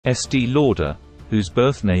Estee Lauder, whose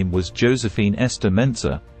birth name was Josephine Esther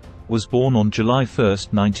Menzer, was born on July 1,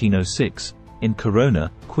 1906, in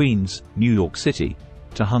Corona, Queens, New York City,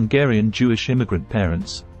 to Hungarian Jewish immigrant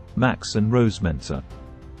parents, Max and Rose Menzer.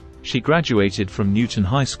 She graduated from Newton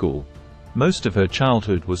High School. Most of her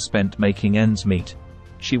childhood was spent making ends meet.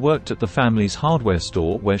 She worked at the family's hardware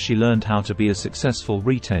store where she learned how to be a successful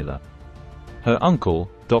retailer. Her uncle,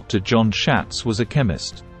 Dr. John Schatz, was a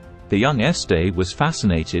chemist. The young Estee was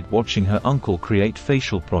fascinated watching her uncle create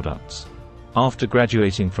facial products. After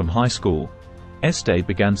graduating from high school, Estee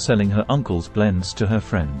began selling her uncle's blends to her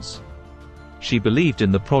friends. She believed in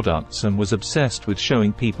the products and was obsessed with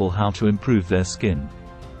showing people how to improve their skin.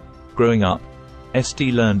 Growing up,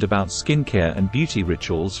 Estee learned about skincare and beauty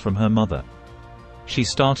rituals from her mother. She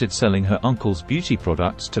started selling her uncle's beauty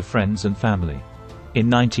products to friends and family. In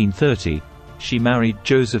 1930, she married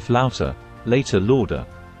Joseph Lauder, later Lauder.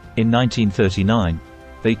 In 1939,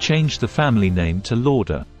 they changed the family name to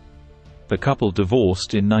Lauder. The couple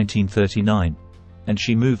divorced in 1939, and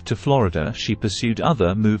she moved to Florida. She pursued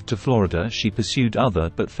other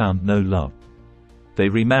but found no love. They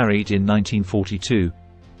remarried in 1942.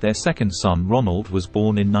 Their second son Ronald was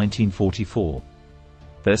born in 1944.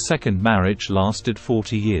 Their second marriage lasted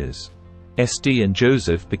 40 years. Estee and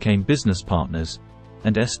Joseph became business partners,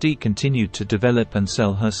 and Estee continued to develop and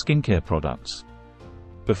sell her skincare products.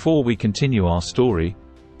 Before we continue our story,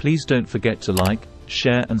 please don't forget to like,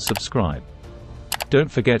 share and subscribe.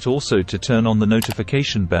 Don't forget also to turn on the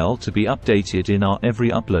notification bell to be updated in our every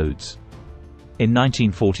uploads. In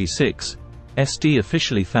 1946, Estee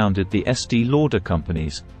officially founded the Estee Lauder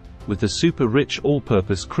Companies, with the super rich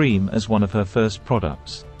all-purpose cream as one of her first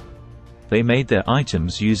products. They made their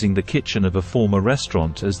items using the kitchen of a former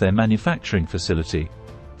restaurant as their manufacturing facility.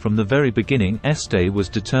 From the very beginning, Estee was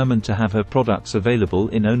determined to have her products available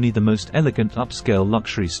in only the most elegant upscale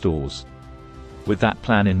luxury stores. With that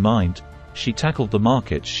plan in mind, she tackled the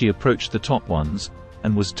market. She approached the top ones,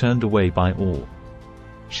 and was turned away by all.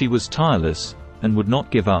 She was tireless, and would not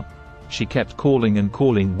give up. She kept calling and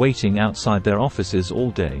calling, waiting outside their offices all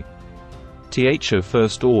day. Her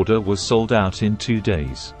first order was sold out in 2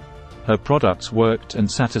 days. Her products worked and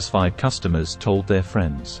satisfied customers, told their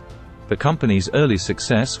friends. The company's early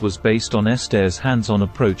success was based on Estee's hands-on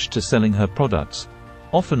approach to selling her products,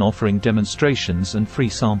 often offering demonstrations and free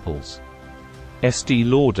samples. Estee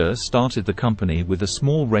Lauder started the company with a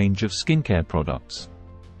small range of skincare products.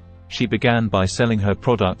 She began by selling her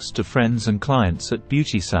products to friends and clients at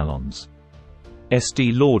beauty salons.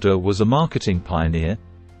 Estee Lauder was a marketing pioneer,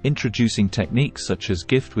 introducing techniques such as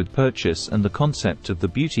gift with purchase and the concept of the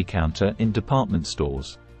beauty counter in department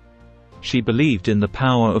stores. She believed in the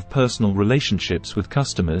power of personal relationships with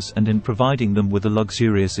customers and in providing them with a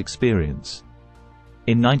luxurious experience.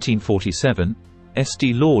 In 1947,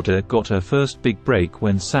 Estee Lauder got her first big break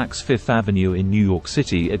when Saks Fifth Avenue in New York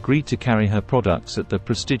City agreed to carry her products at the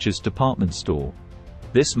prestigious department store.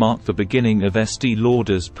 This marked the beginning of Estee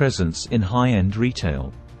Lauder's presence in high-end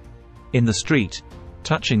retail. In the street,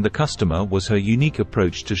 touching the customer was her unique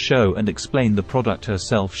approach to show and explain the product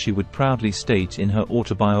herself. She would proudly state in her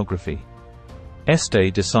autobiography, Estee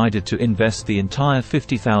decided to invest the entire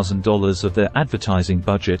 $50,000 of their advertising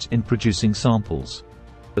budget in producing samples.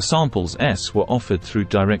 The samples were offered through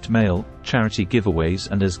direct mail, charity giveaways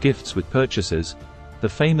and as gifts with purchases. The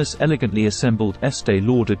famous elegantly assembled Estee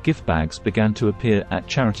Lauder gift bags began to appear at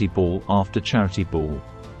charity ball after charity ball.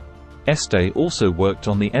 Estee also worked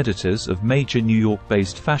on the editors of major New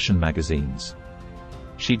York-based fashion magazines.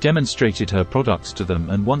 She demonstrated her products to them,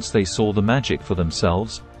 and once they saw the magic for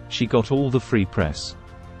themselves, she got all the free press.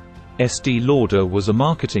 Estee Lauder was a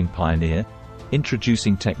marketing pioneer,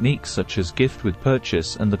 introducing techniques such as gift with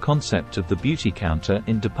purchase and the concept of the beauty counter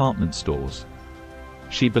in department stores.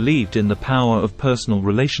 She believed in the power of personal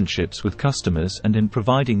relationships with customers and in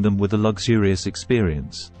providing them with a luxurious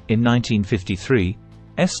experience. In 1953,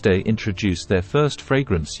 Estee introduced their first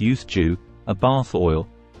fragrance, Youth Dew, a bath oil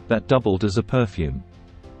that doubled as a perfume.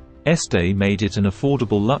 Estee made it an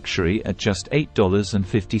affordable luxury at just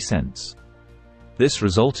 $8.50. This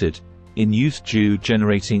resulted in Youth Dew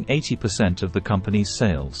generating 80% of the company's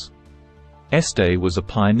sales. Estee was a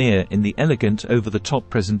pioneer in the elegant, over-the-top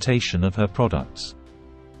presentation of her products.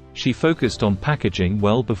 She focused on packaging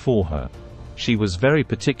well before her. She was very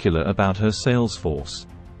particular about her sales force.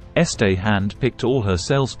 Estee hand-picked all her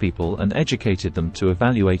salespeople and educated them to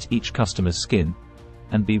evaluate each customer's skin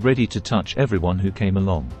and be ready to touch everyone who came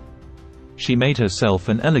along. She made herself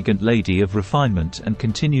an elegant lady of refinement and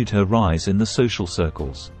continued her rise in the social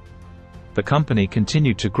circles. The company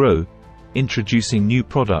continued to grow, introducing new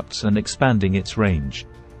products and expanding its range.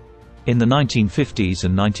 In the 1950s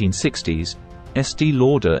and 1960s, Estée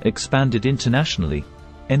Lauder expanded internationally,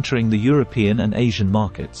 entering the European and Asian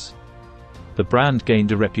markets. The brand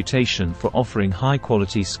gained a reputation for offering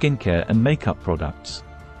high-quality skincare and makeup products.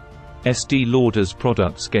 Estée Lauder's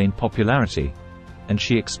products gained popularity, and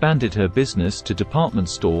she expanded her business to department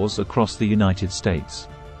stores across the United States.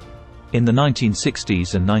 In the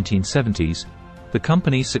 1960s and 1970s, the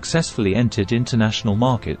company successfully entered international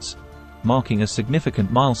markets, marking a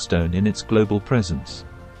significant milestone in its global presence.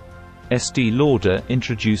 Estée Lauder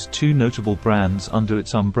introduced two notable brands under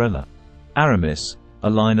its umbrella: Aramis, a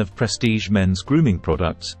line of prestige men's grooming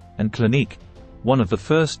products, and Clinique, one of the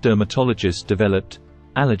first dermatologist-developed,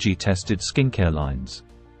 allergy-tested skincare lines.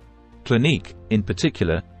 Clinique, in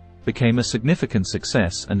particular, became a significant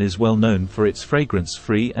success and is well known for its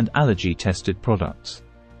fragrance-free and allergy-tested products.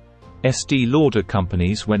 Estée Lauder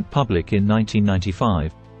companies went public in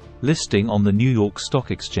 1995, listing on the New York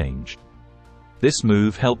Stock Exchange. This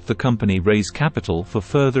move helped the company raise capital for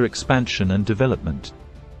further expansion and development.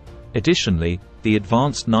 Additionally, the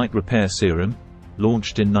Advanced Night Repair Serum,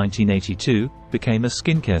 launched in 1982, became a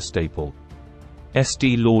skincare staple.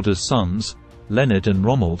 Estée Lauder's sons, Leonard and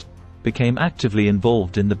Ronald, became actively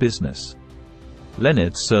involved in the business.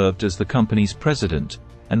 Leonard served as the company's president,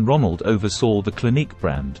 and Ronald oversaw the Clinique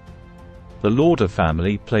brand. The Lauder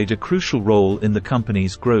family played a crucial role in the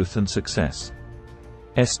company's growth and success.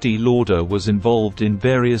 Estée Lauder was involved in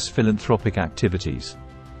various philanthropic activities.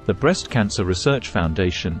 The Breast Cancer Research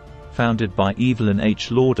Foundation, founded by Evelyn H.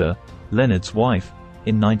 Lauder, Leonard's wife,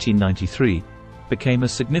 in 1993, became a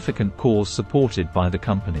significant cause supported by the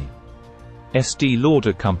company. Estée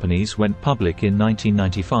Lauder companies went public in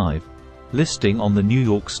 1995, listing on the New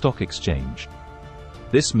York Stock Exchange.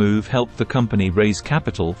 This move helped the company raise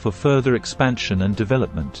capital for further expansion and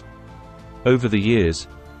development. Over the years,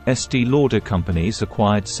 Estée Lauder companies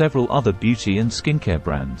acquired several other beauty and skincare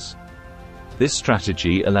brands. This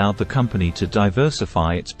strategy allowed the company to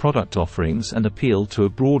diversify its product offerings and appeal to a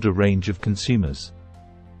broader range of consumers.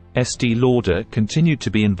 Estée Lauder continued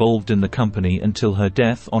to be involved in the company until her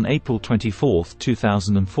death on April 24,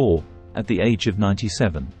 2004, at the age of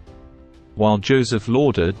 97. While Joseph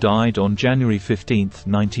Lauder died on January 15,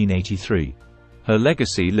 1983. Her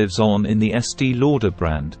legacy lives on in the Estée Lauder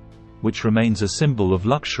brand, which remains a symbol of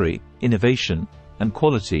luxury, innovation, and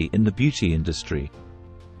quality in the beauty industry.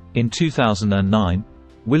 In 2009,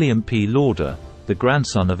 William P. Lauder, the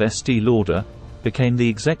grandson of Estée Lauder, became the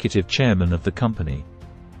executive chairman of the company.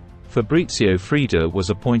 Fabrizio Freda was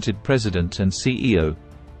appointed president and CEO,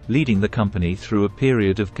 leading the company through a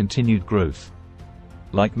period of continued growth.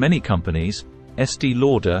 Like many companies, Estée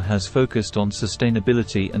Lauder has focused on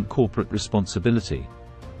sustainability and corporate responsibility.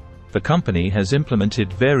 The company has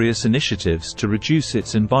implemented various initiatives to reduce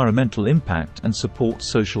its environmental impact and support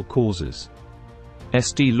social causes.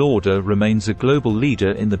 Estée Lauder remains a global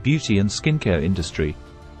leader in the beauty and skincare industry,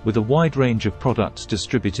 with a wide range of products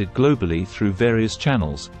distributed globally through various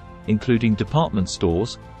channels, including department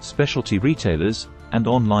stores, specialty retailers, and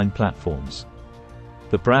online platforms.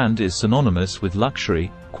 The brand is synonymous with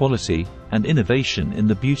luxury, quality, and innovation in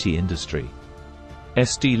the beauty industry.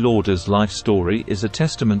 Estée Lauder's life story is a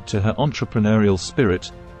testament to her entrepreneurial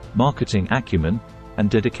spirit, marketing acumen, and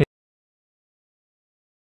dedication.